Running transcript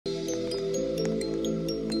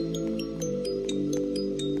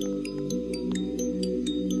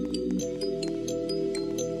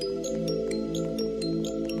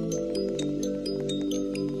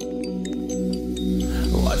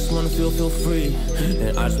feel free.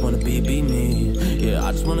 And I just wanna be me. Yeah,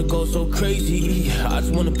 I just wanna go so crazy. I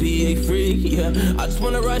just wanna be a freak. Yeah, I just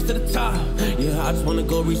wanna rise to the top. Yeah, I just wanna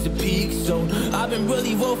go reach the peak. So I've been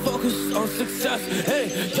really well focused on success.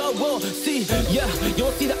 Hey, y'all will see. Yeah, you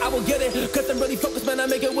won't see that I will get it. Cause I'm really focused, man. I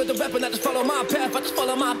make it with the rap and I just follow my path. I just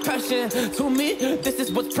follow my passion. To me, this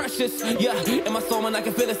is what's precious. Yeah, in my soul, man, I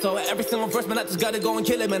can feel it. So every single verse, man, I just gotta go and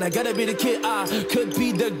kill it, man. I gotta be the kid. I could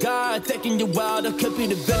be the guy taking you wild. I could be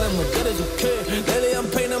the villain, but good as a kid. Lately, I'm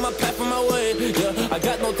painting my path on my way. Yeah, I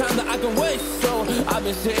got no time that I can waste. So I've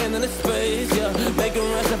been sitting in the space. Yeah, making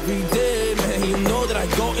rest every day, man. You know that I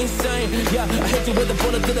go insane. Yeah, I hit you with a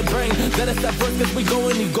bullet to the brain. Let us stop first, cause we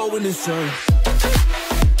going insane.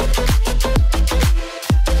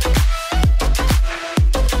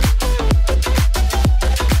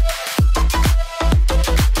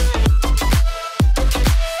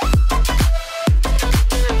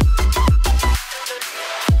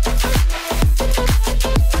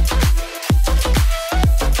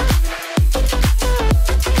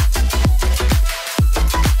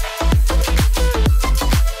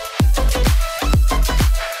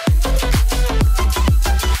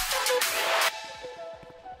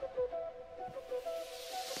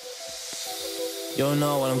 You don't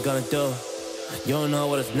know what I'm gonna do. You don't know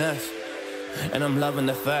what is next. And I'm loving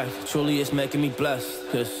the fact, truly it's making me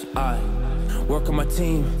blessed. Cause I work on my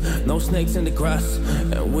team, no snakes in the grass.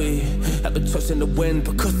 And we have a trust in the wind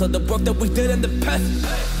because of the work that we did in the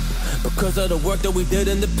past. Because of the work that we did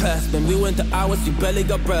in the past. When we went to hours, you barely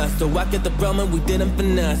got rest. So I get the realm and we didn't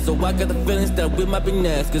finesse. So I got the feelings that we might be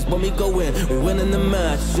next. Cause when we go in, we win in the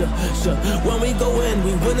match. When we go in,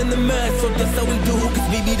 we win in the match. So that's how we do, cause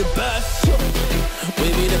we be the best. We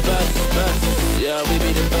be the best, best. Yeah, we be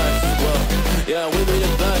the best. Whoa. Yeah, we be the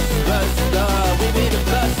best, best. We be the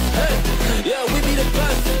best. Hey, yeah, we be the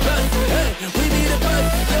best, best. Hey, we be the best.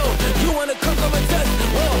 Yo, you wanna come and test?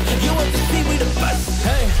 Whoa, you want to see we the best?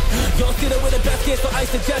 Hey, you don't see that we're the best kids, so I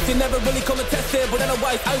suggest you never really come and test it. But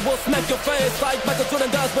otherwise, I will smack your face like Michael Jordan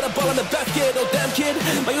does with a ball on the basket. Oh damn kid,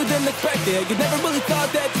 but you didn't expect it. You never really thought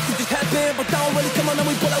that this could just happen. But now really come on and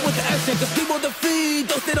we pull out with the action. Cause people defeat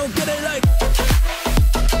those they don't get it like.